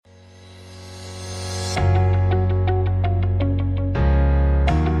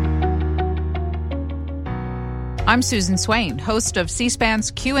I'm Susan Swain, host of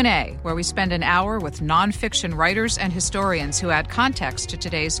C-SPAN's Q&A, where we spend an hour with nonfiction writers and historians who add context to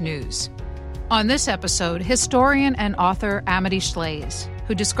today's news. On this episode, historian and author Amity Shlaes,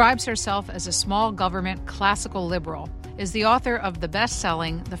 who describes herself as a small government classical liberal, is the author of the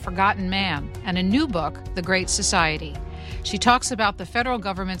best-selling The Forgotten Man and a new book, The Great Society. She talks about the federal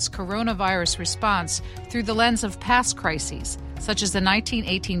government's coronavirus response through the lens of past crises, such as the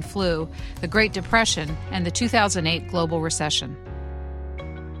 1918 flu, the Great Depression, and the 2008 global recession.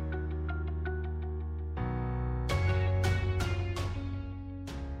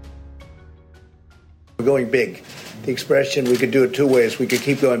 We're going big. The expression, we could do it two ways. We could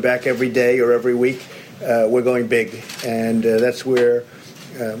keep going back every day or every week. We're going big. And that's where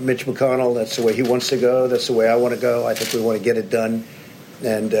Mitch McConnell, that's the way he wants to go. That's the way I want to go. I think we want to get it done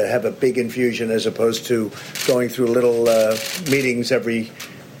and have a big infusion as opposed to going through little meetings every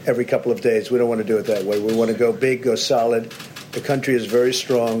couple of days. We don't want to do it that way. We want to go big, go solid. The country is very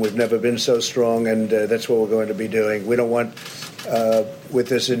strong. We've never been so strong, and that's what we're going to be doing. We don't want, with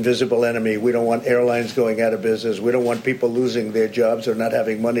this invisible enemy, we don't want airlines going out of business. We don't want people losing their jobs or not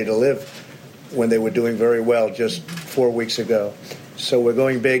having money to live when they were doing very well just 4 weeks ago. So we're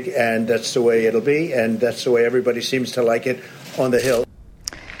going big, and that's the way it'll be, and that's the way everybody seems to like it on the Hill.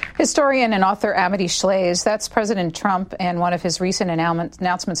 Historian and author Amity Shlaes, that's President Trump and one of his recent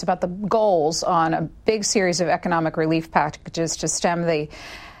announcements about the goals on a big series of economic relief packages to stem the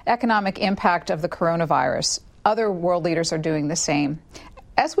economic impact of the coronavirus. Other world leaders are doing the same.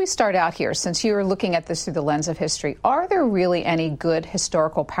 As we start out here, since you're looking at this through the lens of history, are there really any good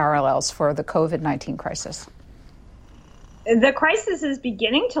historical parallels for the COVID-19 crisis? The crisis is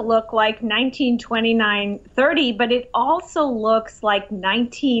beginning to look like 1929-30, but it also looks like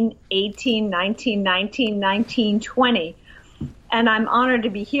 1918, 1919, 1920. And I'm honored to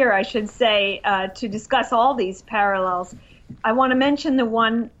be here, I should say, to discuss all these parallels. I want to mention the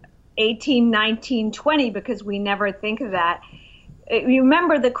one 18, 19, 20, because we never think of that. You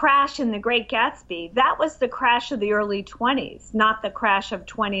remember the crash in The Great Gatsby? That was the crash of the early 20s, not the crash of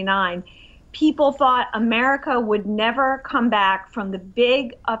 29. People thought America would never come back from the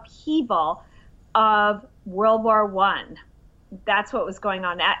big upheaval of World War I. That's what was going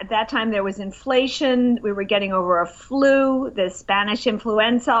on. At that time, there was inflation. We were getting over a flu, the Spanish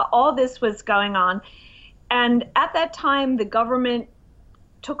influenza. All this was going on. And at that time, the government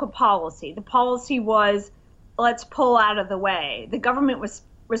took a policy. The policy was, let's pull out of the way. The government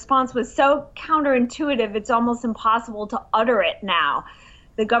response was so counterintuitive, it's almost impossible to utter it now.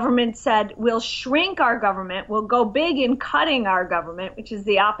 The government said, we'll shrink our government, we'll go big in cutting our government, which is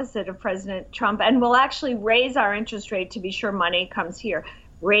the opposite of President Trump, and we'll actually raise our interest rate to be sure money comes here.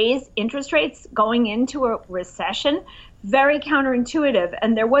 Raise interest rates going into a recession, very counterintuitive.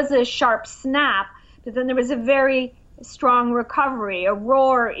 And there was a sharp snap, but then there was a very strong recovery, a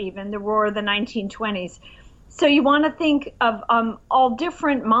roar even, the roar of the 1920s. So you want to think of all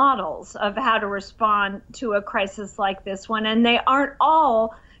different models of how to respond to a crisis like this one, and they aren't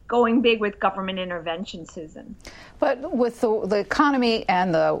all going big with government intervention, Susan. But with the economy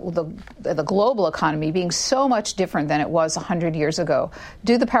and the global economy being so much different than it was 100 years ago,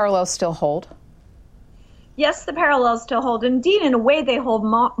 do the parallels still hold? Yes, the parallels still hold. Indeed, in a way, they hold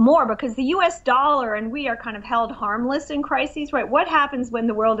more because the U.S. dollar and we are kind of held harmless in crises, right? What happens when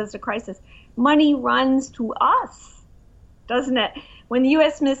the world is a crisis? Money runs to us, doesn't it? When the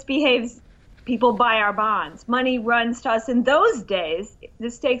U.S. misbehaves, people buy our bonds. Money runs to us. In those days,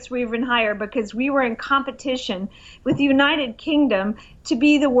 the stakes were even higher because we were in competition with the United Kingdom to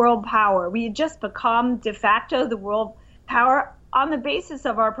be the world power. We had just become de facto the world power on the basis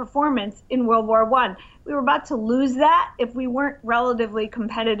of our performance in World War I. We were about to lose that if we weren't relatively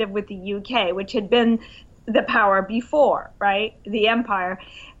competitive with the UK, which had been the power before, right? The empire.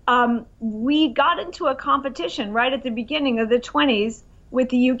 We got into a competition right at the beginning of the 20s with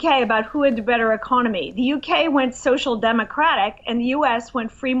the UK about who had the better economy. The UK went social democratic and the US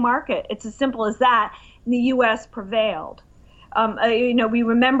went free market. It's as simple as that. And the US prevailed. We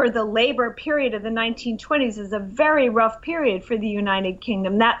remember the labor period of the 1920s as a very rough period for the United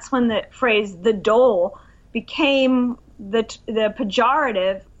Kingdom. That's when the phrase "the dole" became the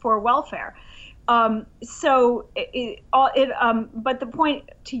pejorative for welfare. But the point,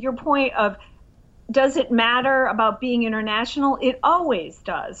 to your point of, does it matter about being international? It always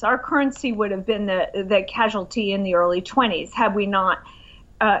does. Our currency would have been the casualty in the early 20s had we not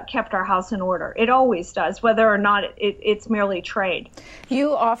kept our house in order. It always does, whether or not it's merely trade.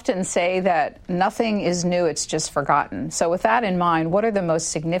 You often say that nothing is new, it's just forgotten. So with that in mind, what are the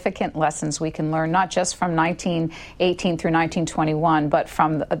most significant lessons we can learn, not just from 1918 through 1921, but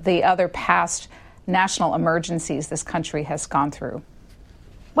from the other past national emergencies this country has gone through?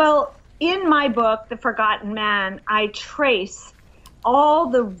 Well, in my book, The Forgotten Man, I trace all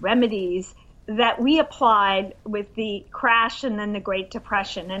the remedies that we applied with the crash and then the Great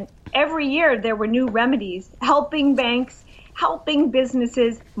Depression. And every year there were new remedies, helping banks, helping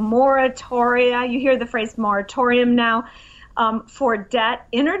businesses, moratoria. You hear the phrase moratorium now for debt,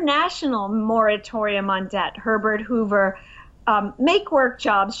 international moratorium on debt. Herbert Hoover, make work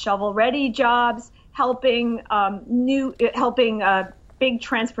jobs, shovel-ready jobs, helping big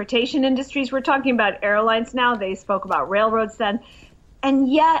transportation industries. We're talking about airlines now. They spoke about railroads then.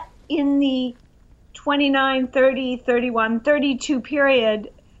 And yet in the 29, 30, 31, 32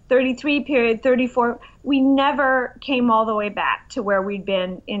 period, 33 period, 34, we never came all the way back to where we'd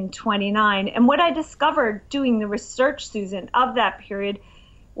been in 29. And what I discovered doing the research, Susan, of that period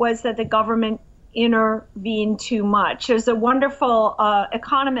was that the government intervened too much. There's a wonderful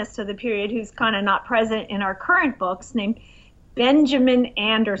economist of the period who's kind of not present in our current books named Benjamin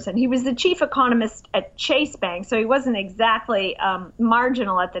Anderson. He was the chief economist at Chase Bank, so he wasn't exactly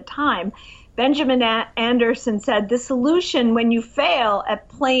marginal at the time. Benjamin Anderson said, the solution when you fail at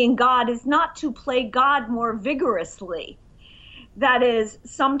playing God is not to play God more vigorously. That is,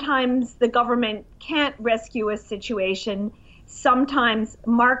 sometimes the government can't rescue a situation. Sometimes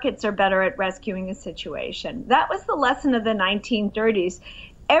markets are better at rescuing a situation. That was the lesson of the 1930s.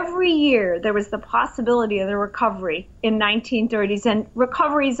 Every year there was the possibility of the recovery in 1930s, and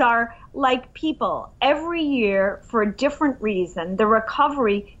recoveries are like people. Every year, for a different reason, the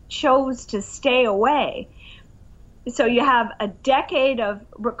recovery chose to stay away. So you have a decade of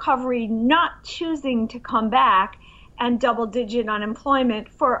recovery not choosing to come back and double-digit unemployment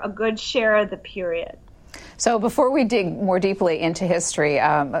for a good share of the period. So before we dig more deeply into history,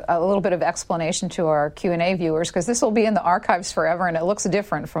 a little bit of explanation to our Q&A viewers, because this will be in the archives forever and it looks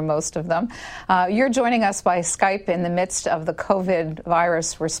different from most of them. You're joining us by Skype in the midst of the COVID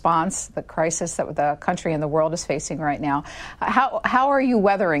virus response, the crisis that the country and the world is facing right now. How are you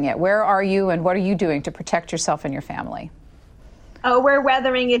weathering it? Where are you and what are you doing to protect yourself and your family? Oh, we're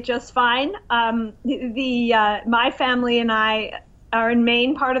weathering it just fine. My family and I are in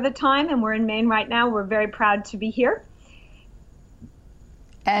Maine part of the time, and we're in Maine right now. We're very proud to be here.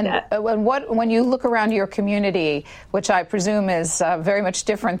 And when you look around your community, which I presume is very much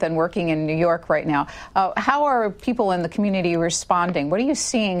different than working in New York right now, how are people in the community responding? What are you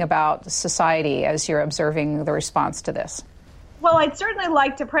seeing about society as you're observing the response to this? Well, I'd certainly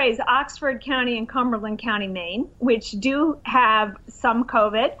like to praise Oxford County and Cumberland County, Maine, which do have some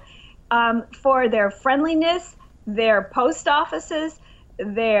COVID, for their friendliness, their post offices,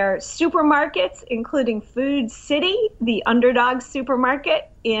 their supermarkets, including Food City, the Underdog supermarket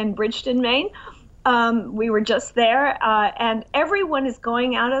in Bridgeton, Maine. We were just there, and everyone is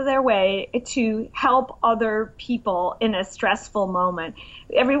going out of their way to help other people in a stressful moment.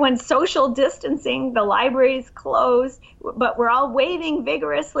 Everyone's social distancing, the library's closed, but we're all waving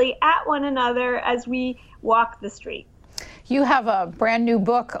vigorously at one another as we walk the street. You have a brand new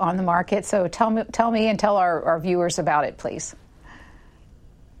book on the market, so tell me and tell our viewers about it, please.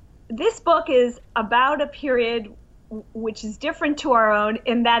 This book is about a period which is different to our own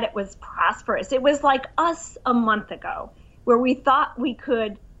in that it was prosperous. It was like us a month ago, where we thought we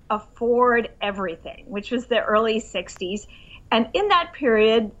could afford everything, which was the early 60s. And in that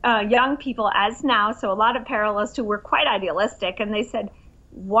period, young people, as now, so a lot of parallels who were quite idealistic, and they said,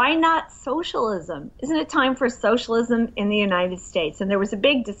 why not socialism? Isn't it time for socialism in the United States? And there was a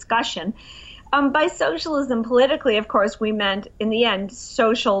big discussion. By socialism politically, of course, we meant, in the end,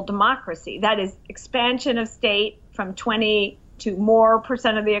 social democracy. That is, expansion of state from 20 to more %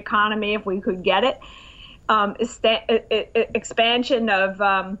 of the economy, if we could get it. Expansion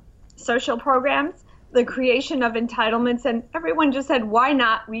of social programs, the creation of entitlements, and everyone just said, why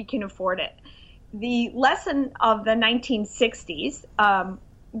not? We can afford it. The lesson of the 1960s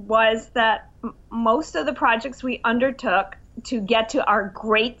was that most of the projects we undertook to get to our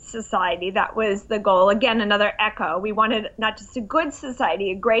great society, that was the goal. Again, another echo. We wanted not just a good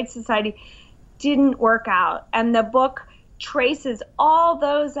society, a great society, didn't work out. And the book traces all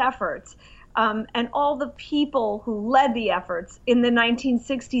those efforts and all the people who led the efforts in the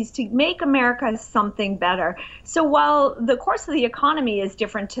 1960s to make America something better. So while the course of the economy is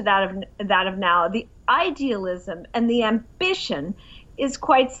different to that of now, the idealism and the ambition is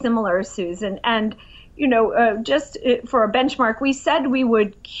quite similar, Susan. And just for a benchmark, we said we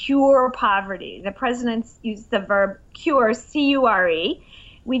would cure poverty. The president used the verb cure, C-U-R-E.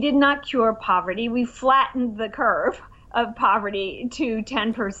 We did not cure poverty. We flattened the curve of poverty to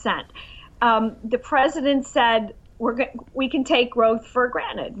 10%. The president said we can take growth for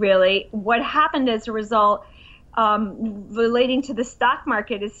granted, really. What happened as a result relating to the stock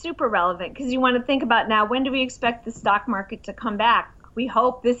market is super relevant, because you want to think about now, when do we expect the stock market to come back? We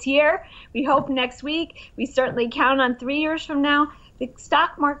hope this year. We hope next week. We certainly count on 3 years from now. The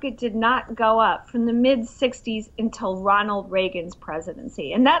stock market did not go up from the mid-'60s until Ronald Reagan's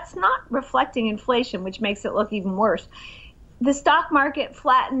presidency. And that's not reflecting inflation, which makes it look even worse. The stock market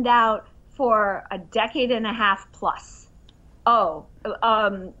flattened out for a decade and a half plus. That's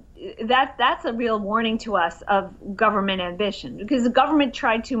a real warning to us of government ambition, because the government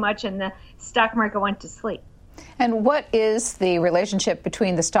tried too much and the stock market went to sleep. And what is the relationship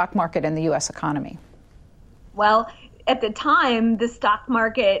between the stock market and the U.S. economy? Well, at the time, the stock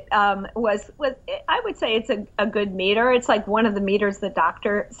market was I would say it's a good meter. It's like one of the meters the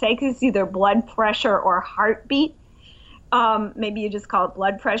doctor say, 'cause it's either blood pressure or heartbeat. Maybe you just call it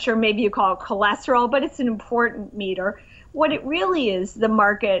blood pressure. Maybe you call it cholesterol, but it's an important meter. What it really is, the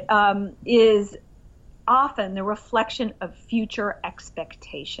market is often the reflection of future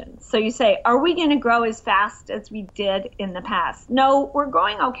expectations. So you say, are we going to grow as fast as we did in the past? No, we're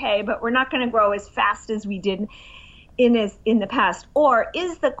growing okay, but we're not going to grow as fast as we did in the past. Or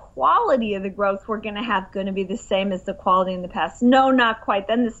is the quality of the growth we're going to have going to be the same as the quality in the past? No, not quite.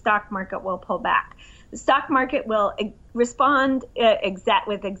 Then the stock market will pull back. The stock market will respond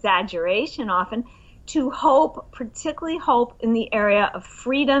with exaggeration often to hope, particularly hope in the area of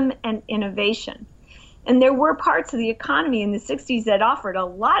freedom and innovation. And there were parts of the economy in the 60s that offered a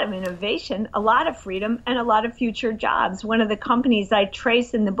lot of innovation, a lot of freedom, and a lot of future jobs. One of the companies I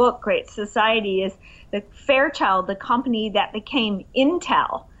trace in the book, Great Society, is the Fairchild, the company that became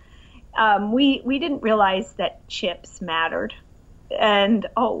Intel. We didn't realize that chips mattered. And,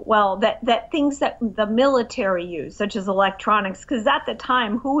 that things that the military used, such as electronics, because at the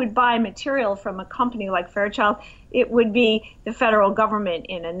time, who would buy material from a company like Fairchild? It would be the federal government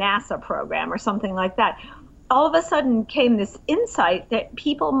in a NASA program or something like that. All of a sudden came this insight that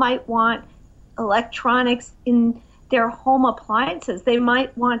people might want electronics in their home appliances. They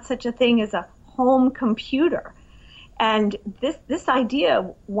might want such a thing as a home computer. And this idea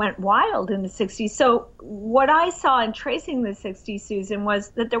went wild in the 60s. So what I saw in tracing the 60s, Susan, was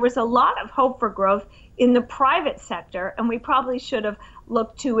that there was a lot of hope for growth in the private sector, and we probably should have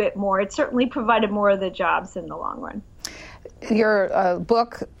looked to it more. It certainly provided more of the jobs in the long run. Your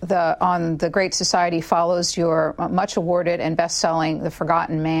book on the Great Society follows your much awarded and best-selling The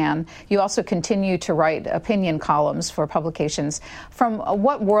Forgotten Man. You also continue to write opinion columns for publications. From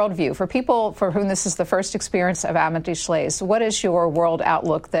what worldview, for people for whom this is the first experience of Amity Shlaes, what is your world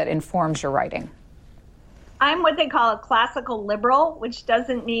outlook that informs your writing? I'm what they call a classical liberal, which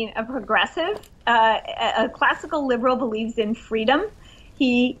doesn't mean a progressive. A classical liberal believes in freedom.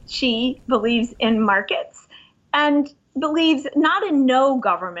 She believes in markets, and believes not in no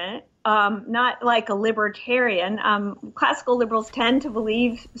government, not like a libertarian. Classical liberals tend to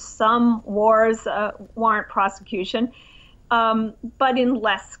believe some wars warrant prosecution, but in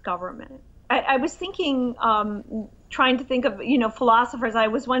less government. I was thinking, trying to think of, philosophers. I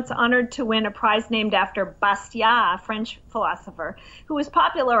was once honored to win a prize named after Bastiat, a French philosopher, who was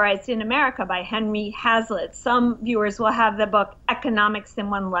popularized in America by Henry Hazlitt. Some viewers will have the book Economics in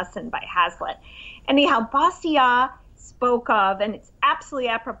One Lesson by Hazlitt. Anyhow, Bastiat spoke of, and it's absolutely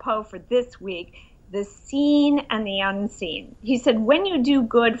apropos for this week, the seen and the unseen. He said, when you do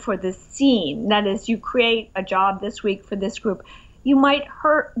good for the seen, that is, you create a job this week for this group, you might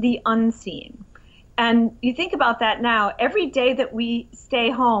hurt the unseen. And you think about that now, every day that we stay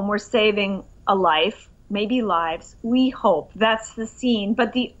home, we're saving a life, maybe lives. We hope that's the seen.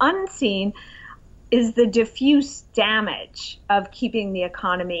 But the unseen is the diffuse damage of keeping the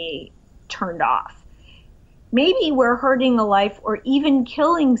economy turned off. Maybe we're hurting a life or even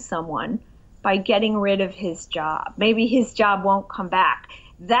killing someone by getting rid of his job. Maybe his job won't come back.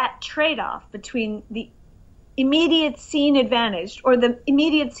 That trade-off between the immediate seen advantage or the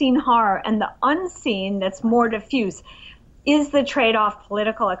immediate seen horror and the unseen that's more diffuse is the trade-off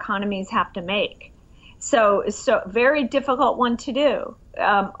political economies have to make. So very difficult one to do.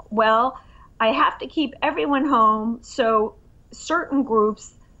 I have to keep everyone home so certain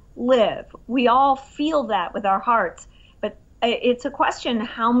groups live. We all feel that with our hearts, but it's a question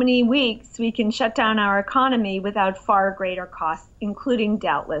how many weeks we can shut down our economy without far greater costs, including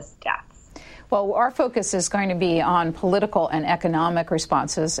doubtless deaths. Well, our focus is going to be on political and economic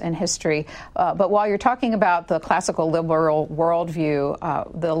responses in history. But while you're talking about the classical liberal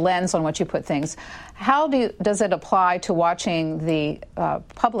worldview, the lens on which you put things, how does it apply to watching the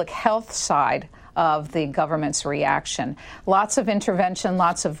public health side of the government's reaction. Lots of intervention,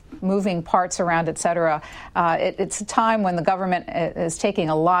 lots of moving parts around, et cetera. It's a time when the government is taking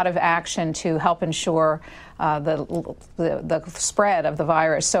a lot of action to help ensure the spread of the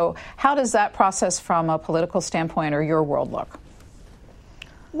virus. So how does that process from a political standpoint or your world look?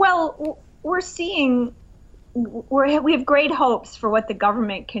 Well, we have great hopes for what the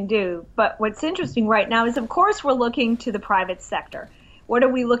government can do. But what's interesting right now is, of course, we're looking to the private sector. What are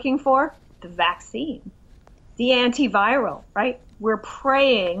we looking for? The vaccine, the antiviral, right? We're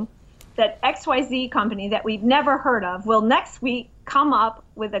praying that XYZ company that we've never heard of will next week come up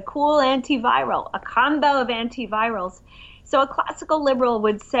with a cool antiviral, a combo of antivirals. So a classical liberal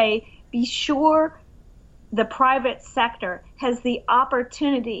would say, be sure the private sector has the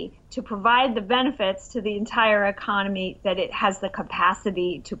opportunity to provide the benefits to the entire economy that it has the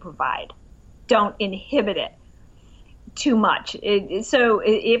capacity to provide. Don't inhibit it too much. So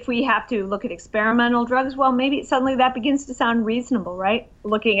if we have to look at experimental drugs, well, maybe suddenly that begins to sound reasonable, right?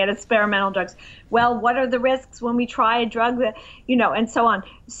 Looking at experimental drugs. Well, what are the risks when we try a drug that, and so on.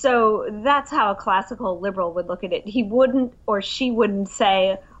 So that's how a classical liberal would look at it. He wouldn't, or she wouldn't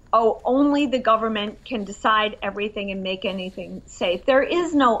say, oh, only the government can decide everything and make anything safe. There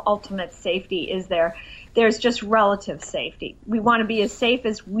is no ultimate safety, is there? There's just relative safety. We want to be as safe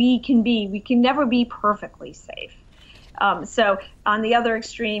as we can be. We can never be perfectly safe. So on the other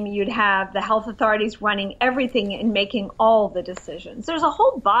extreme, you'd have the health authorities running everything and making all the decisions. There's a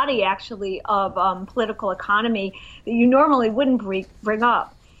whole body, actually, of political economy that you normally wouldn't bring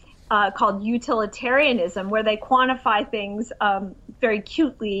up, called utilitarianism, where they quantify things very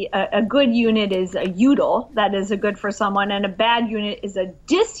cutely. A good unit is a util, that is a good for someone, and a bad unit is a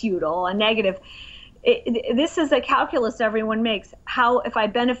disutil, a negative. This is a calculus everyone makes. How, if I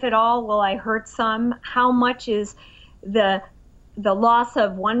benefit all, will I hurt some? How much is the loss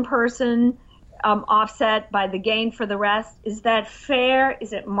of one person offset by the gain for the rest? Is that fair?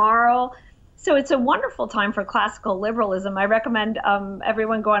 Is it moral? So it's a wonderful time for classical liberalism. I recommend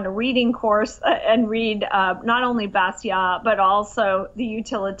everyone go on a reading course and read not only Bastiat, but also the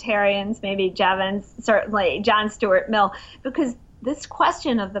utilitarians, maybe Jevons, certainly John Stuart Mill, because this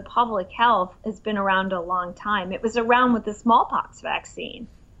question of the public health has been around a long time. It was around with the smallpox vaccine.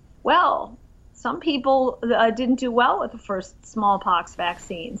 Well, some people didn't do well with the first smallpox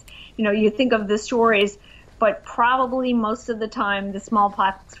vaccines. You think of the stories, but probably most of the time the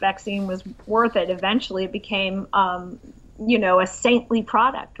smallpox vaccine was worth it. Eventually it became, a saintly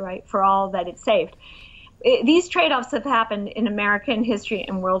product, right, for all that it saved. These trade-offs have happened in American history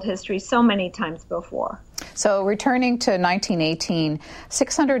and world history so many times before. So returning to 1918,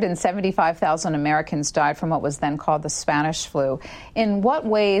 675,000 Americans died from what was then called the Spanish flu. In what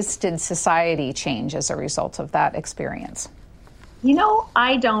ways did society change as a result of that experience?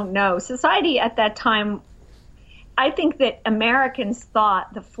 I don't know. Society at that time, I think that Americans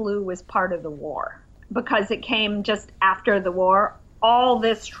thought the flu was part of the war because it came just after the war, all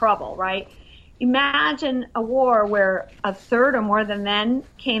this trouble, right? Imagine a war where a third or more of the men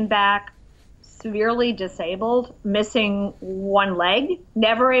came back severely disabled, missing one leg,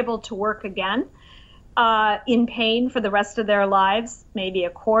 never able to work again, in pain for the rest of their lives, maybe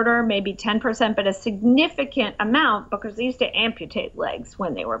a quarter, maybe 10%, but a significant amount because they used to amputate legs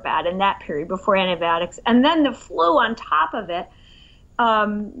when they were bad in that period before antibiotics. And then the flu on top of it,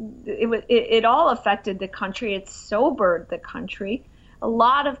 it all affected the country. It sobered the country. A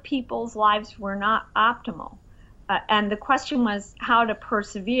lot of people's lives were not optimal. And the question was how to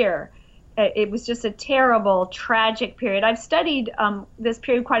persevere. It was just a terrible, tragic period. I've studied this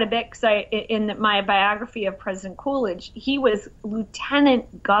period quite a bit because in my biography of President Coolidge, he was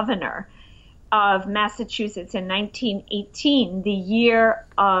lieutenant governor of Massachusetts in 1918, the year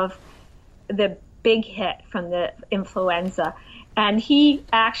of the big hit from the influenza. And he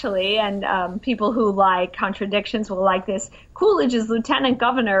actually, and people who like contradictions will like this, Coolidge's lieutenant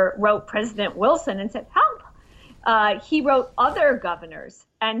governor wrote President Wilson and said, help. He wrote other governors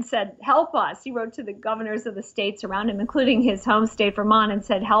and said, help us. He wrote to the governors of the states around him, including his home state, Vermont, and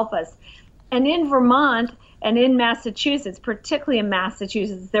said, help us. And in Vermont and in Massachusetts, particularly in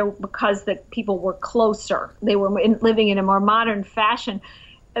Massachusetts, because the people were closer, they were living in a more modern fashion,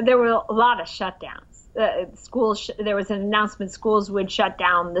 there were a lot of shutdowns. Schools, there was an announcement schools would shut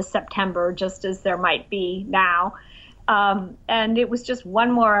down this September, just as there might be now. And it was just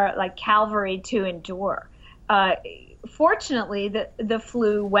one more like Calvary to endure. Fortunately, the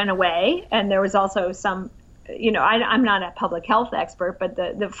flu went away, and there was also some, I'm not a public health expert, but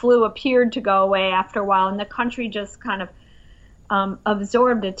the flu appeared to go away after a while, and the country just kind of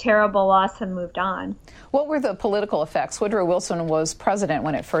absorbed a terrible loss and moved on. What were the political effects? Woodrow Wilson was president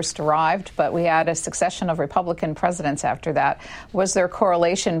when it first arrived, but we had a succession of Republican presidents after that. Was there a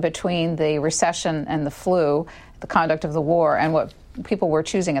correlation between the recession and the flu, the conduct of the war, and what people were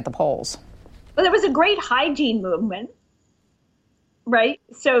choosing at the polls? Well, there was a great hygiene movement, right?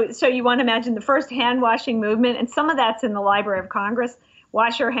 So you want to imagine the first hand washing movement, and some of that's in the Library of Congress.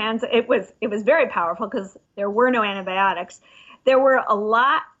 Wash your hands. It was very powerful because there were no antibiotics. There were a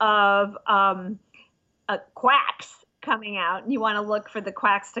lot of quacks coming out, and you want to look for the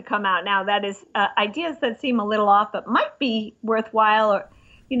quacks to come out. Now, that is ideas that seem a little off, but might be worthwhile,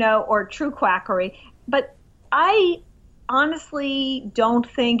 or true quackery. But I honestly don't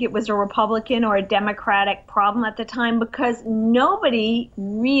think it was a Republican or a Democratic problem at the time, because nobody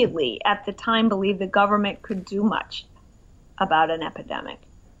really at the time believed the government could do much about an epidemic.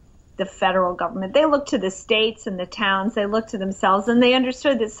 The federal government, they looked to the states and the towns, they looked to themselves, and they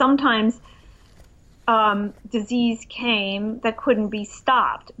understood that sometimes disease came that couldn't be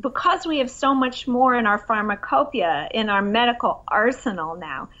stopped. Because we have so much more in our pharmacopoeia, in our medical arsenal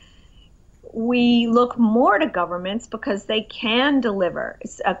now, we look more to governments because they can deliver.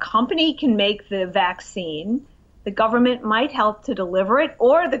 A company can make the vaccine. The government might help to deliver it,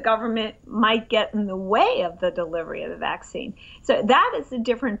 or the government might get in the way of the delivery of the vaccine. So that is a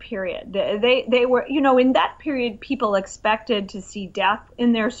different period. They were, in that period, people expected to see death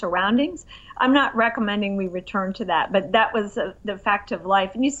in their surroundings. I'm not recommending we return to that, but that was the fact of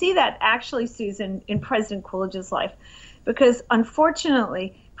life. And you see that actually, Susan, in President Coolidge's life, because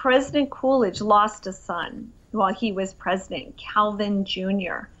unfortunately, President Coolidge lost a son while he was president, Calvin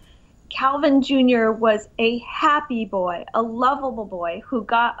Jr. Calvin Jr. was a happy boy, a lovable boy who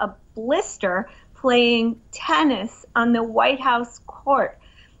got a blister playing tennis on the White House court.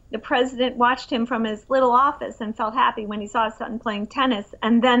 The president watched him from his little office and felt happy when he saw his son playing tennis.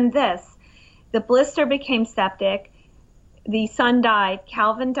 And then the blister became septic. The son died.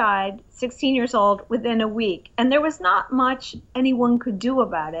 Calvin died, 16 years old, within a week. And there was not much anyone could do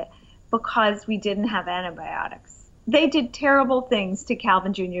about it because we didn't have antibiotics. They did terrible things to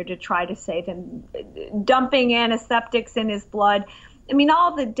Calvin Jr. to try to save him, dumping antiseptics in his blood. I mean,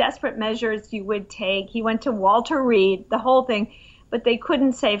 all the desperate measures you would take. He went to Walter Reed, the whole thing, but they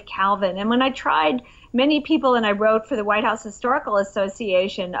couldn't save Calvin. And when I tried, many people, and I wrote for the White House Historical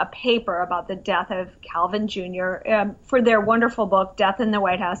Association a paper about the death of Calvin Jr. For their wonderful book, Death in the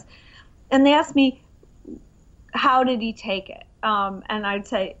White House. And they asked me, how did he take it? And I'd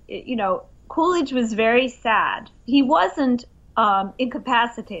say, Coolidge was very sad. He wasn't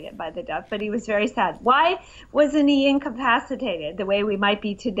incapacitated by the death, but he was very sad. Why wasn't he incapacitated the way we might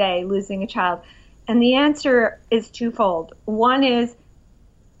be today, losing a child? And the answer is twofold. One is,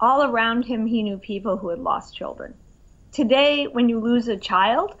 all around him, he knew people who had lost children. Today, when you lose a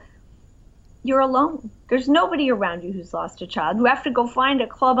child, you're alone. There's nobody around you who's lost a child. You have to go find a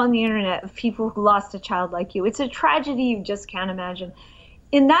club on the internet of people who lost a child like you. It's a tragedy you just can't imagine.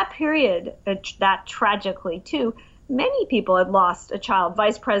 In that period, that tragically too, many people had lost a child.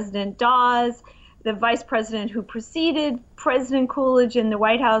 Vice President Dawes, the vice president who preceded President Coolidge in the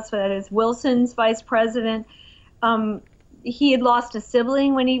White House, that is Wilson's vice president, he had lost a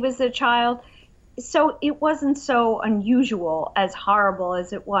sibling when he was a child. So it wasn't so unusual, as horrible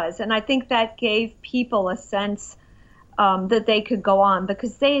as it was. And I think that gave people a sense that they could go on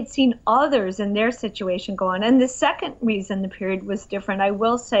because they had seen others in their situation go on. And the second reason the period was different, I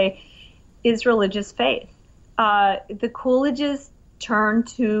will say, is religious faith. The Coolidges turned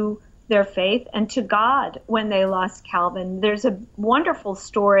to their faith and to God when they lost Calvin. There's a wonderful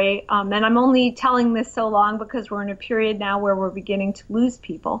story, and I'm only telling this so long because we're in a period now where we're beginning to lose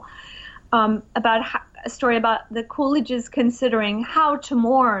people, about a story about the Coolidges considering how to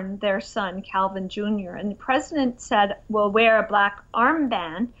mourn their son, Calvin Jr. And the president said, we'll wear a black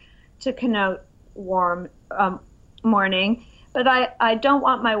armband to connote mourning, but I don't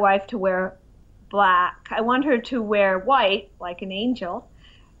want my wife to wear black. I want her to wear white, like an angel,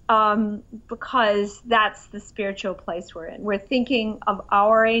 because that's the spiritual place we're in. We're thinking of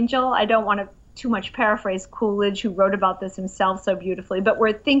our angel. I don't want to too much paraphrase Coolidge, who wrote about this himself so beautifully, but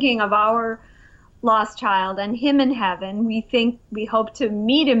we're thinking of our lost child and him in heaven. We hope to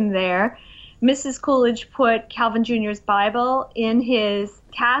meet him there. Mrs. Coolidge put Calvin Jr.'s Bible in his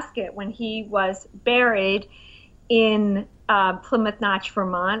casket when he was buried in Plymouth Notch,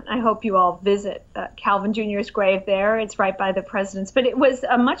 Vermont. I hope you all visit Calvin Jr.'s grave there. It's right by the president's. But it was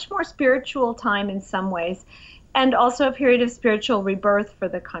a much more spiritual time in some ways, and also a period of spiritual rebirth for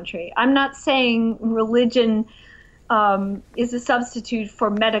the country. I'm not saying religion is a substitute for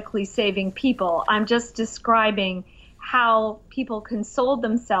medically saving people. I'm just describing how people consoled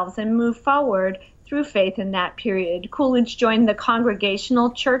themselves and moved forward through faith in that period. Coolidge joined the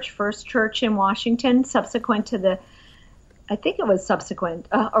Congregational Church, First Church in Washington,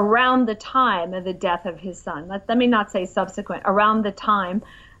 around the time of the death of his son. Let me not say subsequent, around the time.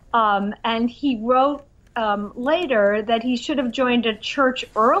 And he wrote later that he should have joined a church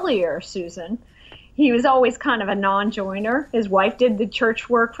earlier, Susan. He was always kind of a non-joiner. His wife did the church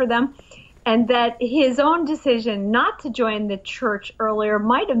work for them. And that his own decision not to join the church earlier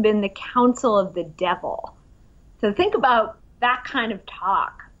might have been the counsel of the devil. So think about that kind of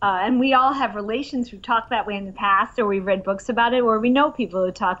talk. And we all have relations who talk that way in the past, or we've read books about it, or we know people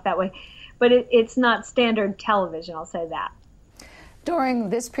who talk that way. But it's not standard television, I'll say that. During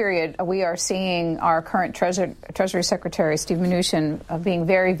this period, we are seeing our current Treasury Secretary, Steve Mnuchin, being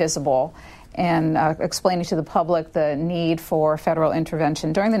very visible and explaining to the public the need for federal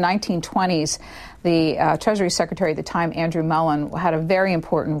intervention. During the 1920s, the Treasury Secretary at the time, Andrew Mellon, had a very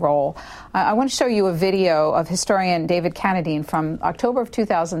important role. I want to show you a video of historian David Cannadine from October of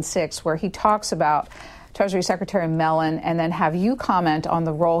 2006, where he talks about Treasury Secretary Mellon, and then have you comment on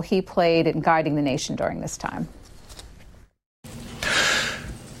the role he played in guiding the nation during this time.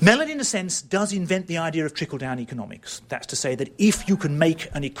 Mellon, in a sense, does invent the idea of trickle-down economics. That's to say that if you can make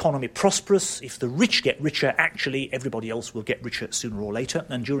an economy prosperous, if the rich get richer, actually everybody else will get richer sooner or later.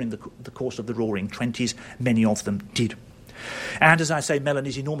 And during the course of the Roaring Twenties, many of them did. And as I say, Mellon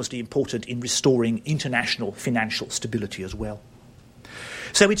is enormously important in restoring international financial stability as well.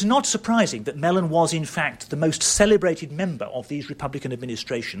 So it's not surprising that Mellon was, in fact, the most celebrated member of these Republican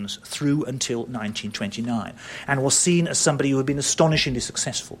administrations through until 1929, and was seen as somebody who had been astonishingly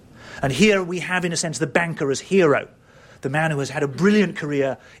successful. And here we have, in a sense, the banker as hero, the man who has had a brilliant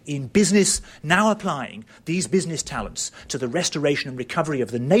career in business, now applying these business talents to the restoration and recovery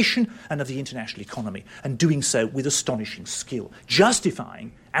of the nation and of the international economy, and doing so with astonishing skill,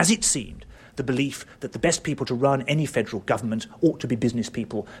 justifying, as it seemed, the belief that the best people to run any federal government ought to be business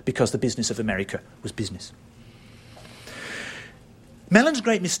people, because the business of America was business. Mellon's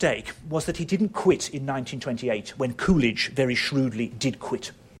great mistake was that he didn't quit in 1928 when Coolidge very shrewdly did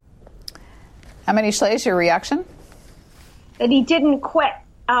quit. Amity, Shlaes, your reaction? That he didn't quit.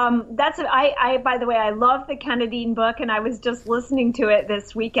 By the way, I love the Cannadine book, and I was just listening to it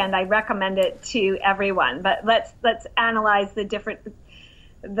this weekend. I recommend it to everyone. But let's analyze the different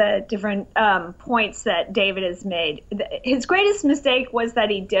points that David has made. His greatest mistake was that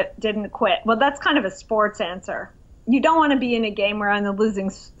he didn't quit. Well, that's kind of a sports answer. You don't want to be in a game where on the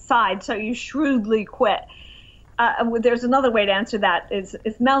losing side, so you shrewdly quit. There's another way to answer that.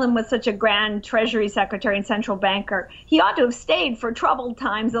 If Mellon was such a grand Treasury Secretary and central banker, he ought to have stayed for troubled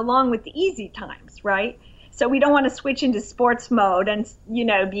times along with the easy times, right? So we don't want to switch into sports mode and,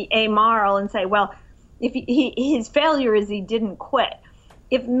 be amoral and say, well, if his failure is he didn't quit.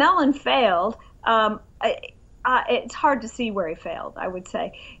 If Mellon failed, it's hard to see where he failed, I would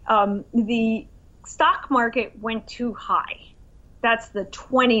say. The stock market went too high. That's the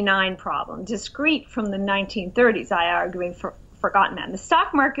 29 problem, discrete from the 1930s, I argue, forgotten that. The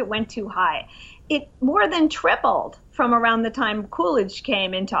stock market went too high. It more than tripled from around the time Coolidge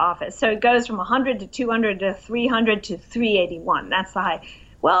came into office. So it goes from 100 to 200 to 300 to 381. That's the high.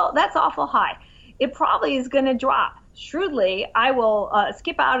 Well, that's awful high. It probably is going to drop. Shrewdly, I will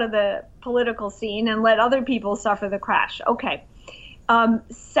skip out of the political scene and let other people suffer the crash. Okay.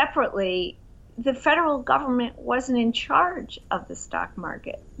 Separately, the federal government wasn't in charge of the stock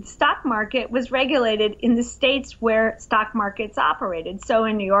market. The stock market was regulated in the states where stock markets operated. So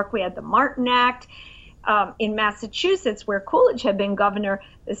in New York, we had the Martin Act. In Massachusetts, where Coolidge had been governor,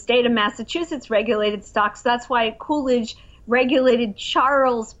 the state of Massachusetts regulated stocks. That's why Coolidge regulated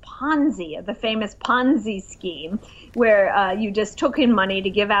Charles Ponzi, the famous Ponzi scheme, where you just took in money to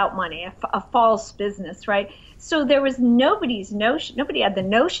give out money, a false business, right? So there was nobody had the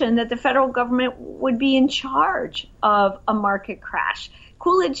notion that the federal government would be in charge of a market crash.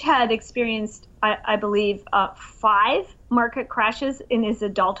 Coolidge had experienced, I believe, 5 market crashes in his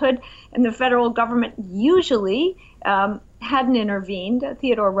adulthood, and the federal government usually hadn't intervened.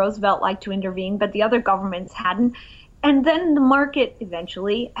 Theodore Roosevelt liked to intervene, but the other governments hadn't. And then the market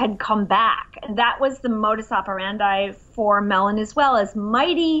eventually had come back. And that was the modus operandi for Mellon as well. As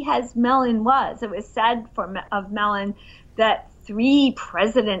mighty as Mellon was, it was said of Mellon that 3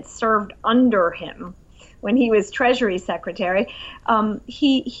 presidents served under him when he was Treasury Secretary.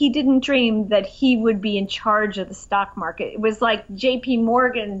 He didn't dream that he would be in charge of the stock market. It was like J.P.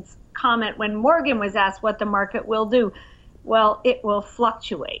 Morgan's comment when Morgan was asked what the market will do. Well, it will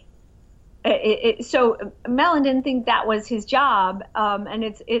fluctuate. So Mellon didn't think that was his job, and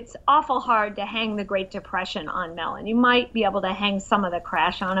it's awful hard to hang the Great Depression on Mellon. You might be able to hang some of the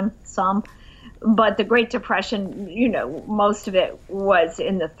crash on him, but the Great Depression, most of it was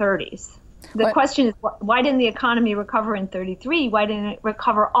in the 30s. The question is, why didn't the economy recover in 33? Why didn't it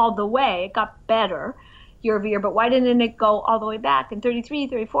recover all the way? It got better year over year, but why didn't it go all the way back in 33,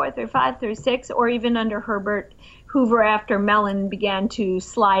 34, 35, 36, or even under Herbert Hoover after Mellon began to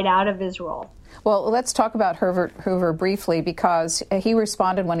slide out of his role? Well, let's talk about Herbert Hoover briefly, because he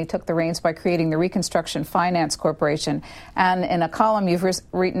responded when he took the reins by creating the Reconstruction Finance Corporation. And in a column you've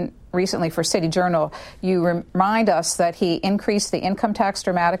written recently for City Journal, you remind us that he increased the income tax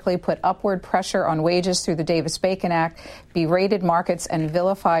dramatically, put upward pressure on wages through the Davis-Bacon Act, berated markets, and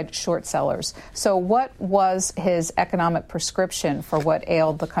vilified short sellers. So what was his economic prescription for what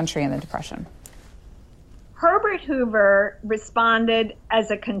ailed the country in the Depression? Herbert Hoover responded as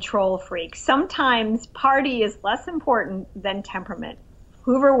a control freak. Sometimes party is less important than temperament.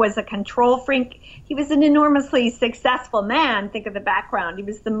 Hoover was a control freak. He was an enormously successful man. Think of the background. He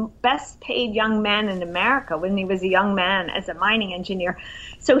was the best paid young man in America when he was a young man as a mining engineer.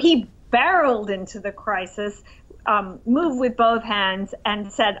 So he barreled into the crisis, moved with both hands,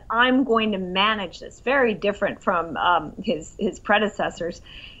 and said, I'm going to manage this. Very different from his predecessors.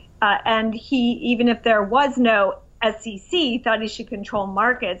 And he, even if there was no SEC, thought he should control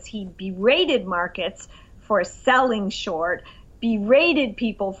markets. He berated markets for selling short, berated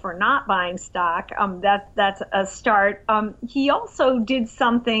people for not buying stock. That's a start. He also did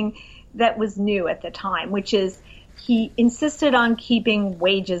something that was new at the time, which is he insisted on keeping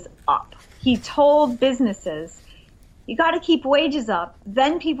wages up. He told businesses, you got to keep wages up,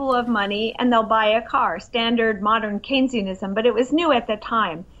 then people will have money and they'll buy a car. Standard modern Keynesianism, but it was new at the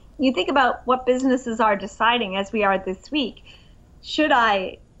time. You think about what businesses are deciding as we are this week. Should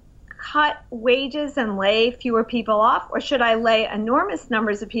I cut wages and lay fewer people off, or should I lay enormous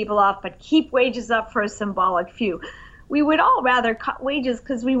numbers of people off but keep wages up for a symbolic few? We would all rather cut wages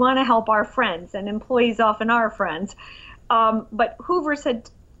because we want to help our friends, and employees often are friends. But Hoover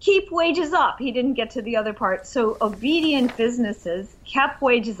said, keep wages up. He didn't get to the other part. So obedient businesses kept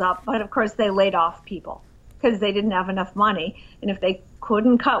wages up, but of course they laid off people because they didn't have enough money. And if they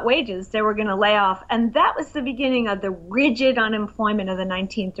couldn't cut wages, they were going to lay off. And that was the beginning of the rigid unemployment of the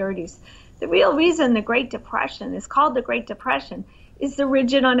 1930s. The real reason the Great Depression is called the Great Depression is the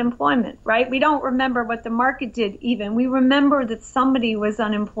rigid unemployment, right? We don't remember what the market did even. We remember that somebody was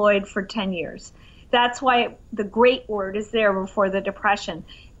unemployed for 10 years. That's why the great word is there before the Depression.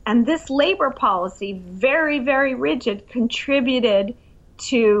 And this labor policy, very, very rigid, contributed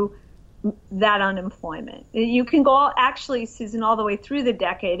to that unemployment. You can go actually, Susan, all the way through the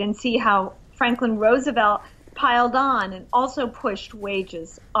decade and see how Franklin Roosevelt piled on and also pushed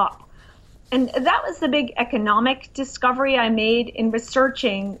wages up. And that was the big economic discovery I made in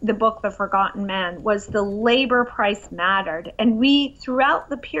researching the book, The Forgotten Man, was the labor price mattered. And we, throughout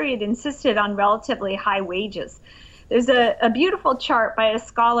the period, insisted on relatively high wages. There's a beautiful chart by a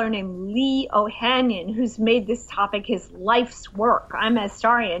scholar named Lee Ohanian, who's made this topic his life's work. I'm a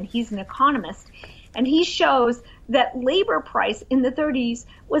historian, he's an economist. And he shows that labor price in the 30s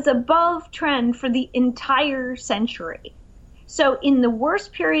was above trend for the entire century. So in the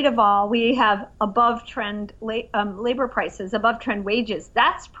worst period of all, we have above trend labor prices, above trend wages.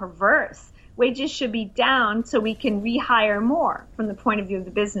 That's perverse. Wages should be down so we can rehire more from the point of view of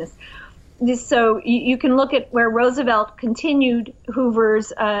the business. So you can look at where Roosevelt continued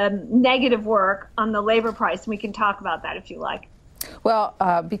Hoover's negative work on the labor price, and we can talk about that if you like. Well,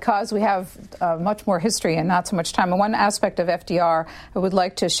 because we have much more history and not so much time, and one aspect of FDR I would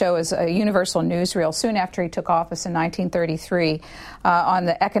like to show is a universal newsreel soon after he took office in 1933 on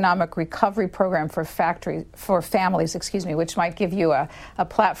the economic recovery program for families, which might give you a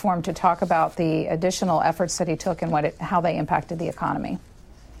platform to talk about the additional efforts that he took and how they impacted the economy.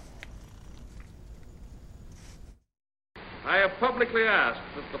 I have publicly asked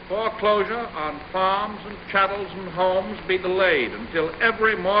that the foreclosure on farms and chattels and homes be delayed until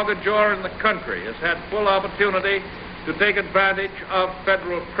every mortgagor in the country has had full opportunity to take advantage of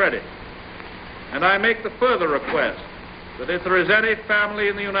federal credit. And I make the further request that if there is any family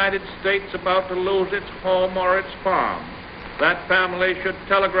in the United States about to lose its home or its farm, that family should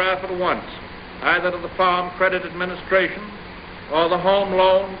telegraph at once, either to the Farm Credit Administration or the Home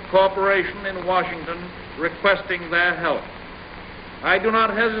Loan Corporation in Washington, requesting their help. I do not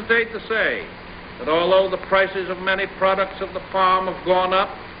hesitate to say that although the prices of many products of the farm have gone up,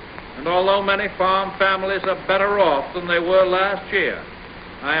 and although many farm families are better off than they were last year,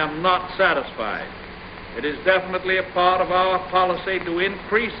 I am not satisfied. It is definitely a part of our policy to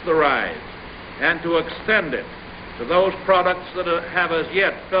increase the rise and to extend it to those products that have as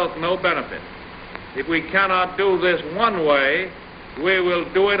yet felt no benefit. If we cannot do this one way, we will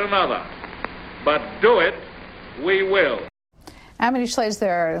do it another. But do it, we will. Amity Shlaes,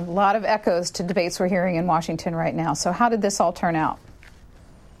 there are a lot of echoes to debates we're hearing in Washington right now. So how did this all turn out?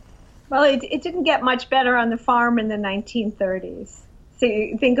 Well, it didn't get much better on the farm in the 1930s. So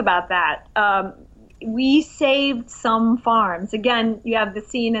you think about that. We saved some farms. Again, you have the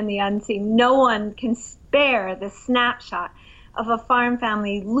seen and the unseen. No one can spare the snapshot of a farm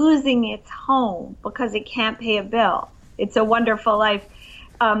family losing its home because it can't pay a bill. It's a wonderful life.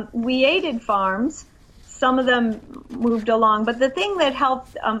 We aided farms. Some of them moved along. But the thing that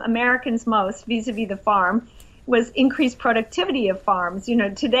helped Americans most vis-a-vis the farm was increased productivity of farms. You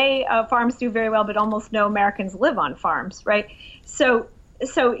know, today farms do very well, but almost no Americans live on farms, right? So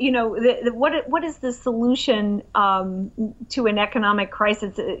you know, what is the solution to an economic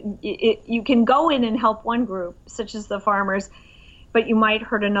crisis? You can go in and help one group, such as the farmers, but you might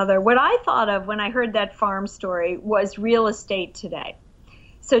hurt another. What I thought of when I heard that farm story was real estate today.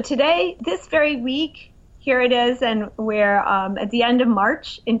 So today, this very week, here it is, and we're at the end of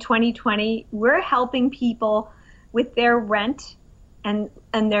March in 2020, we're helping people with their rent and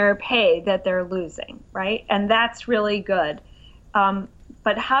their pay that they're losing, right? And that's really good.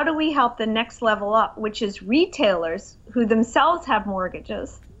 But how do we help the next level up, which is retailers who themselves have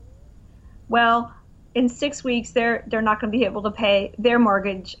mortgages? Well, in 6 weeks, they're not going to be able to pay their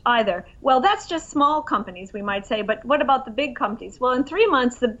mortgage either. Well, that's just small companies, we might say, but what about the big companies? Well, in 3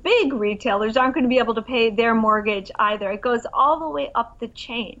 months, the big retailers aren't going to be able to pay their mortgage either. It goes all the way up the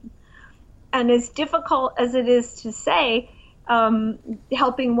chain. And as difficult as it is to say,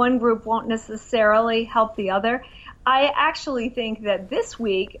 helping one group won't necessarily help the other. I actually think that this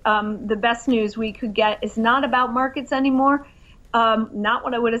week, the best news we could get is not about markets anymore, not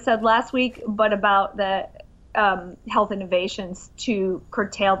what I would have said last week, but about the health innovations to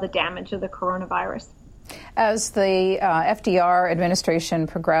curtail the damage of the coronavirus. As the FDR administration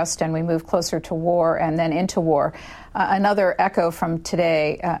progressed and we moved closer to war and then into war, another echo from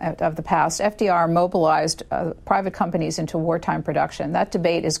today of the past, FDR mobilized private companies into wartime production. That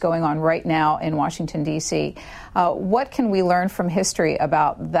debate is going on right now in Washington, D.C. What can we learn from history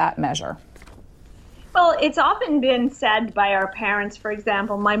about that measure? Well, it's often been said by our parents. For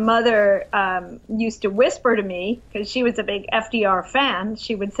example, my mother used to whisper to me, because she was a big FDR fan,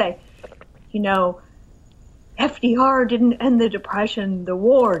 she would say, you know, FDR didn't end the Depression, the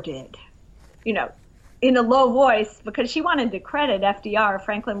war did, you know, in a low voice, because she wanted to credit FDR.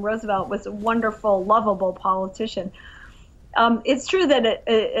 Franklin Roosevelt was a wonderful, lovable politician. It's true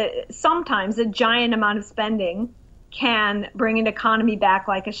that sometimes a giant amount of spending can bring an economy back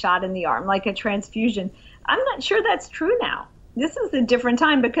like a shot in the arm, like a transfusion. I'm not sure that's true now. This is a different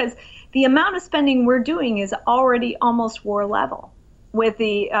time because the amount of spending we're doing is already almost war level. With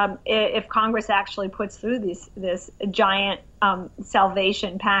the if Congress actually puts through this giant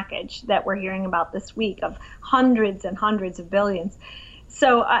salvation package that we're hearing about this week of hundreds and hundreds of billions.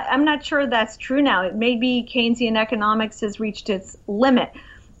 So I'm not sure that's true now. It may be Keynesian economics has reached its limit.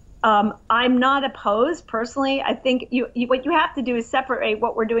 I'm not opposed personally. I think what you have to do is separate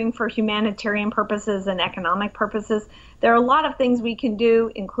what we're doing for humanitarian purposes and economic purposes. There are a lot of things we can do,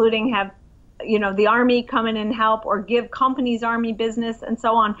 including have the Army come in and help or give companies Army business and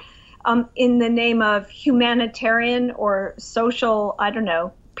so on, in the name of humanitarian or social,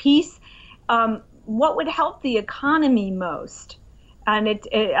 peace. What would help the economy most? And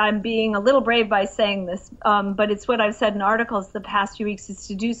I'm being a little brave by saying this, but it's what I've said in articles the past few weeks, is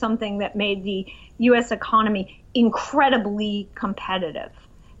to do something that made the U.S. economy incredibly competitive,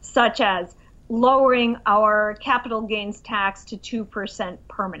 such as lowering our capital gains tax to 2%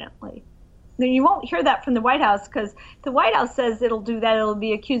 permanently. You won't hear that from the White House because the White House says it'll do that. It'll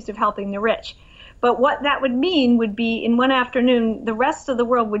be accused of helping the rich. But what that would mean would be in one afternoon, the rest of the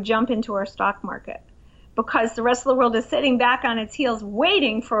world would jump into our stock market because the rest of the world is sitting back on its heels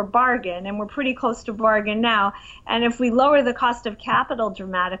waiting for a bargain, and we're pretty close to bargain now. And if we lower the cost of capital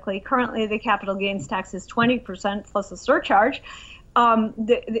dramatically, currently the capital gains tax is 20% plus a surcharge,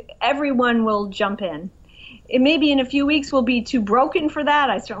 everyone will jump in. It may be in a few weeks we'll be too broken for that.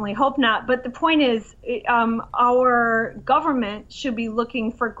 I certainly hope not. But the point is, our government should be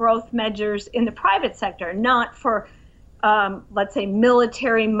looking for growth measures in the private sector, not for, let's say,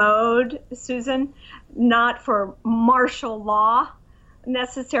 military mode, Susan, not for martial law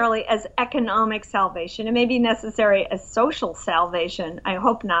necessarily as economic salvation. It may be necessary as social salvation. I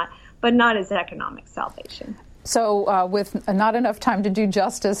hope not, but not as economic salvation. So with not enough time to do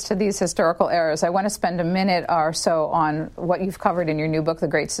justice to these historical errors, I want to spend a minute or so on what you've covered in your new book, The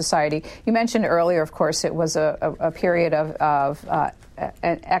Great Society. You mentioned earlier, of course, it was a period of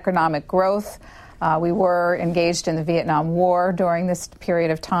economic growth. We were engaged in the Vietnam War during this period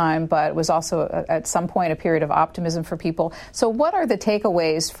of time, but it was also at some point a period of optimism for people. So what are the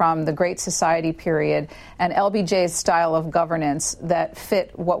takeaways from the Great Society period and LBJ's style of governance that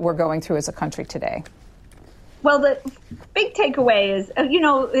fit what we're going through as a country today? Well, the big takeaway is,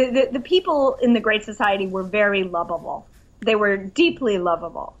 the people in the Great Society were very lovable. They were deeply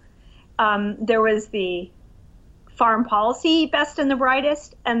lovable. There was the foreign policy best and the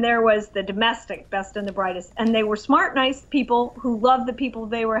brightest, and there was the domestic best and the brightest. And they were smart, nice people who loved the people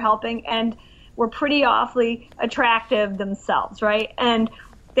they were helping and were pretty awfully attractive themselves, right? And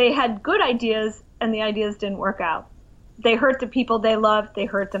they had good ideas, and the ideas didn't work out. They hurt the people they loved, they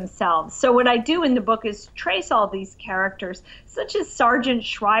hurt themselves. So what I do in the book is trace all these characters, such as Sergeant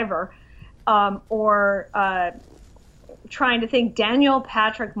Shriver, or trying to think Daniel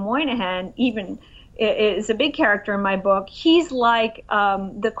Patrick Moynihan even is a big character in my book. He's like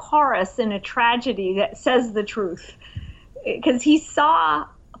the chorus in a tragedy that says the truth, because he saw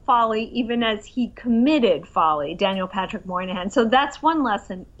folly even as he committed folly, Daniel Patrick Moynihan. So that's one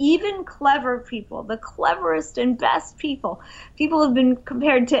lesson. Even clever people, the cleverest and best people have been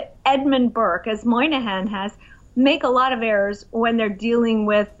compared to Edmund Burke, as Moynihan has, make a lot of errors when they're dealing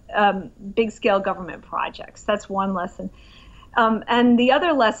with big-scale government projects. That's one lesson. And the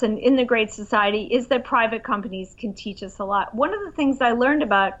other lesson in the Great Society is that private companies can teach us a lot. One of the things I learned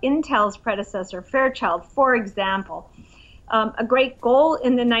about Intel's predecessor, Fairchild, for example, a great goal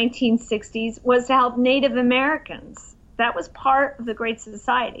in the 1960s was to help Native Americans. That was part of the Great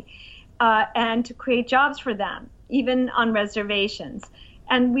Society, and to create jobs for them, even on reservations.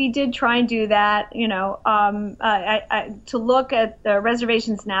 And we did try and do that, to look at the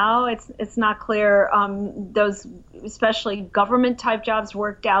reservations now, it's not clear those especially government-type jobs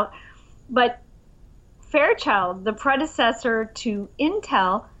worked out. But Fairchild, the predecessor to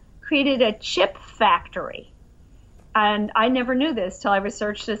Intel, created a chip factory. And I never knew this till I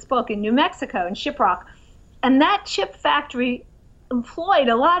researched this book in New Mexico, in Shiprock. And that chip factory employed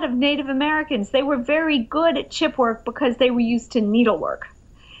a lot of Native Americans. They were very good at chip work because they were used to needlework.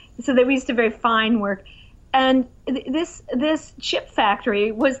 So they were used to very fine work. And this chip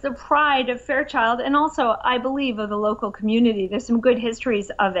factory was the pride of Fairchild and also, I believe, of the local community. There's some good histories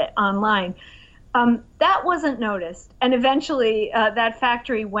of it online. That wasn't noticed. And eventually that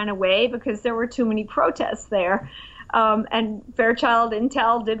factory went away because there were too many protests there. And Fairchild,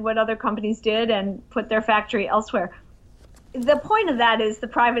 Intel did what other companies did and put their factory elsewhere. The point of that is the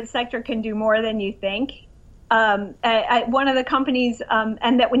private sector can do more than you think. One of the companies,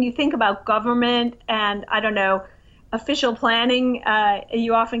 and that when you think about government and, official planning,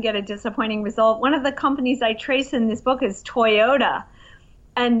 you often get a disappointing result. One of the companies I trace in this book is Toyota.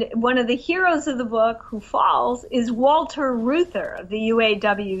 And one of the heroes of the book who falls is Walter Reuther of the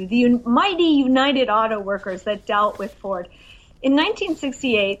UAW, the mighty United Auto Workers that dealt with Ford. In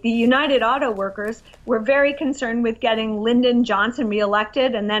 1968, the United Auto Workers were very concerned with getting Lyndon Johnson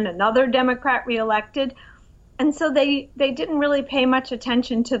reelected and then another Democrat reelected. And so they didn't really pay much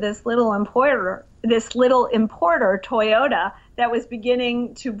attention to this little importer, Toyota, that was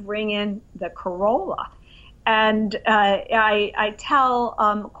beginning to bring in the Corolla. And I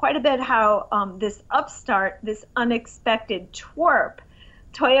tell quite a bit how this upstart, this unexpected twerp,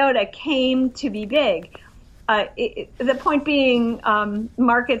 Toyota came to be big. The point being,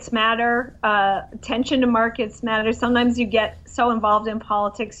 markets matter, attention to markets matter. Sometimes you get so involved in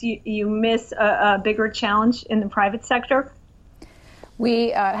politics, you miss a bigger challenge in the private sector.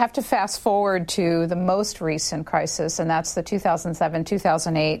 We have to fast forward to the most recent crisis, and that's the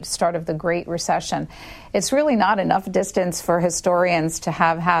 2007-2008 start of the Great Recession. It's really not enough distance for historians to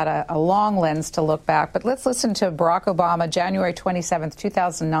have had a long lens to look back, but let's listen to Barack Obama, January 27th,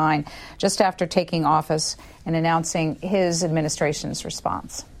 2009, just after taking office and announcing his administration's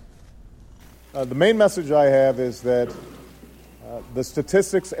response. The main message I have is that the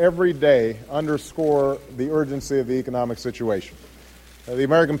statistics every day underscore the urgency of the economic situation. The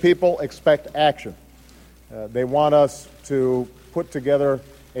American people expect action. They want us to put together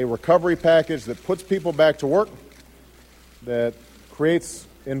a recovery package that puts people back to work, that creates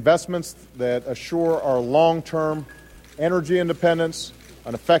investments that assure our long-term energy independence,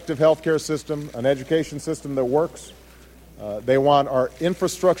 an effective healthcare system, an education system that works. They want our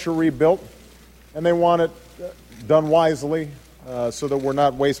infrastructure rebuilt, and they want it done wisely so that we're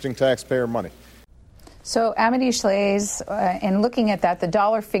not wasting taxpayer money. So, Amity, Shlaes, in looking at that, the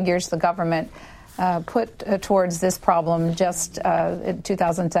dollar figures the government put towards this problem just in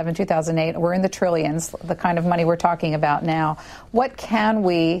 2007, 2008. We're in the trillions, the kind of money we're talking about now. What can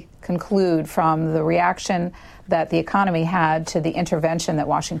we conclude from the reaction that the economy had to the intervention that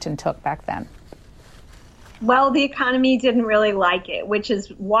Washington took back then? Well, the economy didn't really like it, which is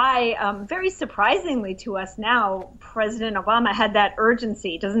why, very surprisingly to us now, President Obama had that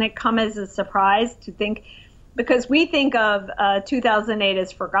urgency. Doesn't it come as a surprise to think, because we think of 2008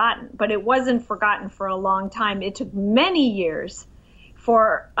 as forgotten, but it wasn't forgotten for a long time. It took many years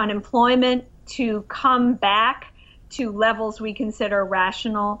for unemployment to come back to levels we consider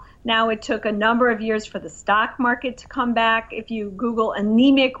rational. Now it took a number of years for the stock market to come back. If you Google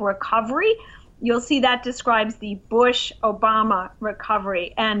anemic recovery, you'll see that describes the Bush-Obama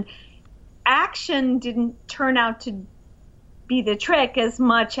recovery. And action didn't turn out to be the trick as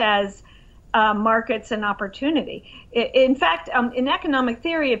much as markets and opportunity. In fact, in economic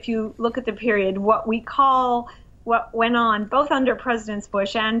theory, if you look at the period, what went on both under President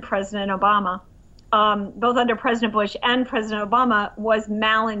Bush and President Obama, was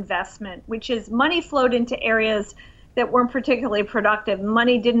malinvestment, which is money flowed into areas that weren't particularly productive.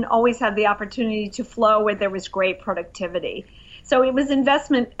 Money didn't always have the opportunity to flow where there was great productivity. So it was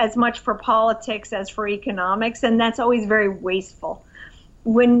investment as much for politics as for economics, and that's always very wasteful.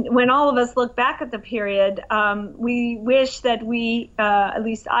 When all of us look back at the period, we wish that at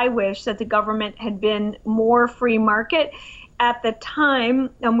least I wish that the government had been more free market at the time,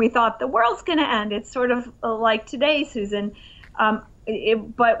 and we thought the world's going to end. It's sort of like today, Susan.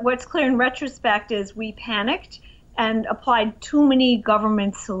 But what's clear in retrospect is we panicked and applied too many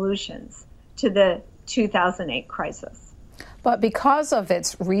government solutions to the 2008 crisis. But because of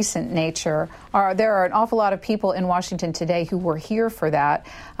its recent nature, there are an awful lot of people in Washington today who were here for that.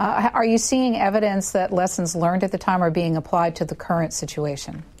 Are you seeing evidence that lessons learned at the time are being applied to the current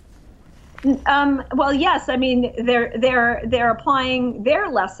situation? Well, yes. I mean, they're applying their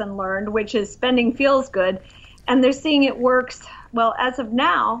lesson learned, which is spending feels good, and they're seeing it works well as of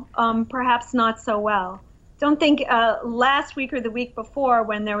now. Perhaps not so well. Don't think last week or the week before,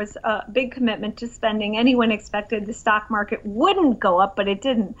 when there was a big commitment to spending, anyone expected the stock market wouldn't go up, but it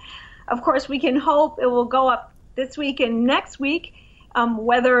didn't. Of course, we can hope it will go up this week and next week,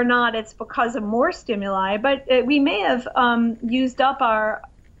 whether or not it's because of more stimuli. But we may have used up our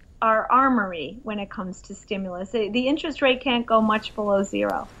armory when it comes to stimulus. The interest rate can't go much below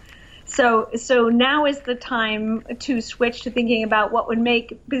zero. So now is the time to switch to thinking about what would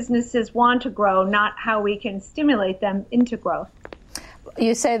make businesses want to grow, not how we can stimulate them into growth.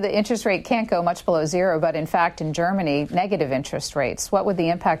 You say the interest rate can't go much below zero, but in fact, in Germany, negative interest rates. What would the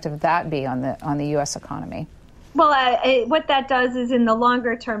impact of that be on the U.S. economy? Well, what that does is in the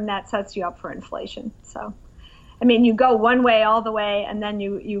longer term, that sets you up for inflation. So, I mean, you go one way all the way, and then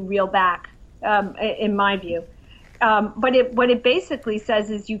you reel back, in my view. But what it basically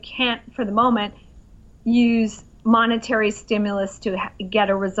says is you can't, for the moment, use monetary stimulus to get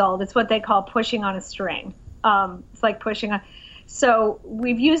a result. It's what they call pushing on a string. It's like pushing on. So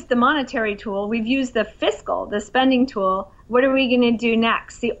we've used the monetary tool. We've used the fiscal, the spending tool. What are we going to do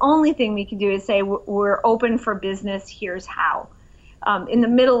next? The only thing we can do is say we're open for business. Here's how. In the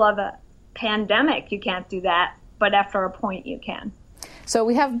middle of a pandemic, you can't do that. But after a point, you can. So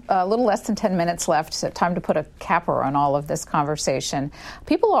we have a little less than 10 minutes left, so time to put a capper on all of this conversation.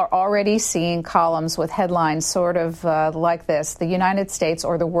 People are already seeing columns with headlines sort of like this: the United States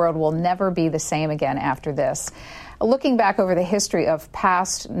or the world will never be the same again after this. Looking back over the history of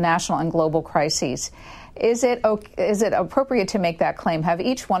past national and global crises, is it appropriate to make that claim? Have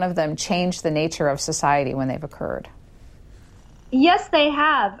each one of them changed the nature of society when they've occurred? Yes, they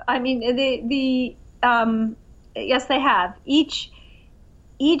have. I mean, yes, they have.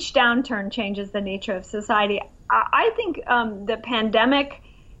 Each downturn changes the nature of society. I think the pandemic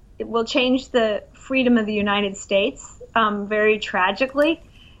will change the freedom of the United States very tragically.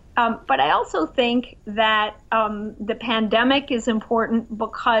 But I also think that the pandemic is important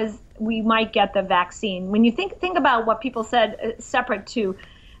because we might get the vaccine. When you think about what people said separate to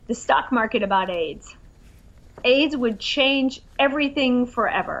the stock market about AIDS, AIDS would change everything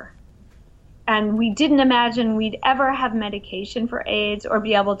forever. And we didn't imagine we'd ever have medication for AIDS or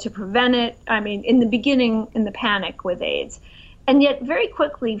be able to prevent it. I mean, in the beginning, in the panic with AIDS. And yet very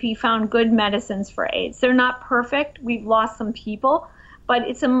quickly, we found good medicines for AIDS. They're not perfect. We've lost some people, but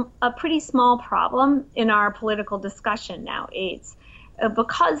it's a pretty small problem in our political discussion now, AIDS,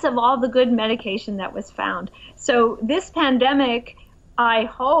 because of all the good medication that was found. So this pandemic, I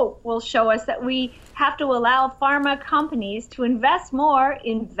hope, will show us that we have to allow pharma companies to invest more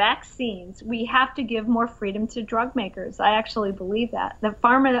in vaccines. We have to give more freedom to drug makers. I actually believe that. The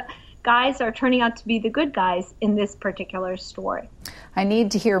pharma guys are turning out to be the good guys in this particular story. I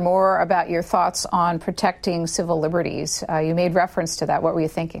need to hear more about your thoughts on protecting civil liberties. You made reference to that. What were you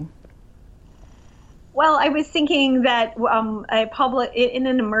thinking? Well, I was thinking that in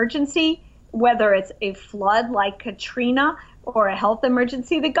an emergency, whether it's a flood like Katrina or a health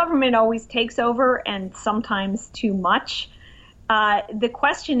emergency, the government always takes over, and sometimes too much. The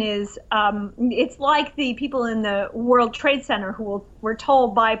question is, it's like the people in the World Trade Center who were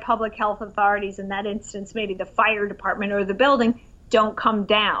told by public health authorities, in that instance, maybe the fire department or the building, don't come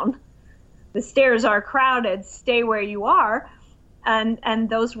down. The stairs are crowded, stay where you are. And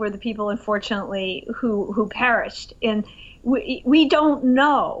those were the people, unfortunately, who perished. And we don't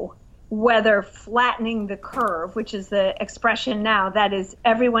know whether flattening the curve, which is the expression now, that is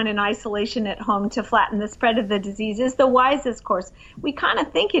everyone in isolation at home to flatten the spread of the disease, is the wisest course. We kind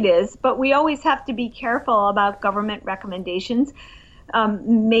of think it is, but we always have to be careful about government recommendations.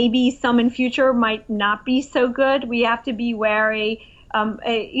 Maybe some in future might not be so good. We have to be wary.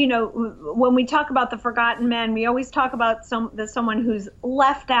 When we talk about the forgotten men, we always talk about someone who's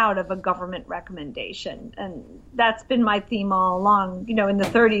left out of a government recommendation. And that's been my theme all along. In the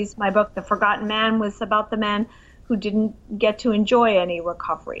 30s, my book, The Forgotten Man, was about the men who didn't get to enjoy any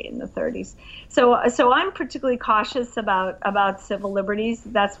recovery in the 30s. So I'm particularly cautious about civil liberties.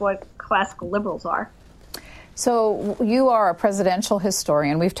 That's what classical liberals are. So you are a presidential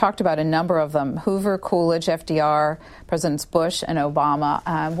historian. We've talked about a number of them: Hoover, Coolidge, FDR, Presidents Bush and Obama.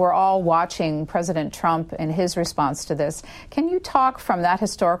 We're all watching President Trump and his response to this. Can you talk from that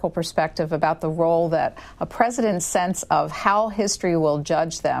historical perspective about the role that a president's sense of how history will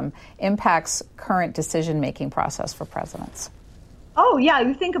judge them impacts current decision-making process for presidents? Oh, yeah.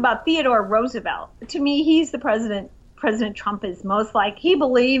 You think about Theodore Roosevelt. To me, he's the president President Trump is most like. He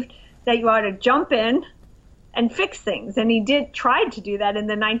believed that you ought to jump in and fix things. And he tried to do that in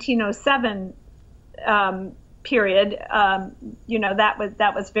the 1907 period.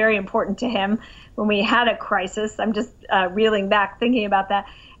 That was very important to him when we had a crisis. I'm just reeling back thinking about that.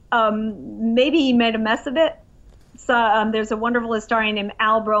 Maybe he made a mess of it. So there's a wonderful historian named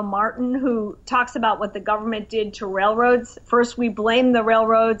Albro Martin who talks about what the government did to railroads. First, we blamed the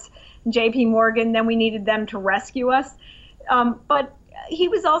railroads, J.P. Morgan, then we needed them to rescue us. But he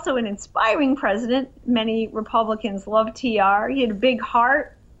was also an inspiring president. Many Republicans loved TR. He had a big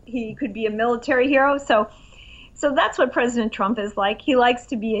heart. He could be a military hero. So that's what President Trump is like. He likes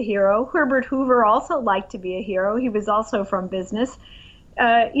to be a hero. Herbert Hoover also liked to be a hero. He was also from business.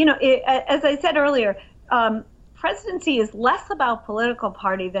 As I said earlier, presidency is less about political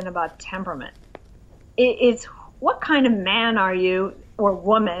party than about temperament. It's what kind of man are you or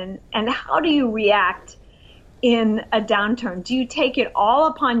woman, and how do you react in a downturn? Do you take it all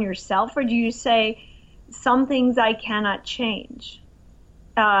upon yourself, or do you say, some things I cannot change?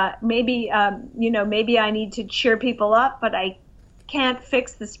 Maybe I need to cheer people up, but I can't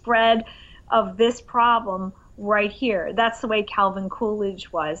fix the spread of this problem right here. That's the way Calvin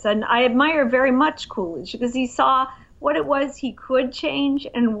Coolidge was. And I admire very much Coolidge because he saw what it was he could change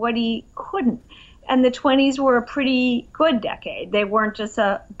and what he couldn't. And the 20s were a pretty good decade. They weren't just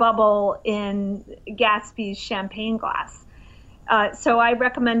a bubble in Gatsby's champagne glass. So I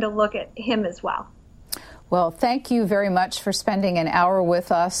recommend a look at him as well. Well, thank you very much for spending an hour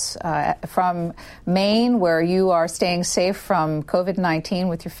with us from Maine, where you are staying safe from COVID-19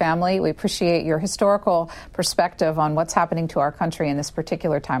 with your family. We appreciate your historical perspective on what's happening to our country in this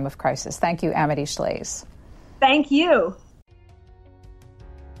particular time of crisis. Thank you, Amity Shlaes. Thank you.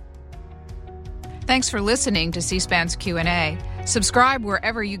 Thanks for listening to C-SPAN's Q&A. Subscribe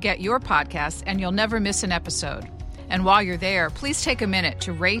wherever you get your podcasts, and you'll never miss an episode. And while you're there, please take a minute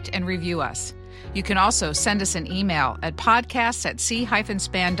to rate and review us. You can also send us an email at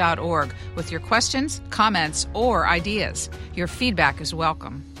podcasts@c-span.org with your questions, comments, or ideas. Your feedback is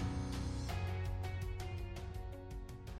welcome.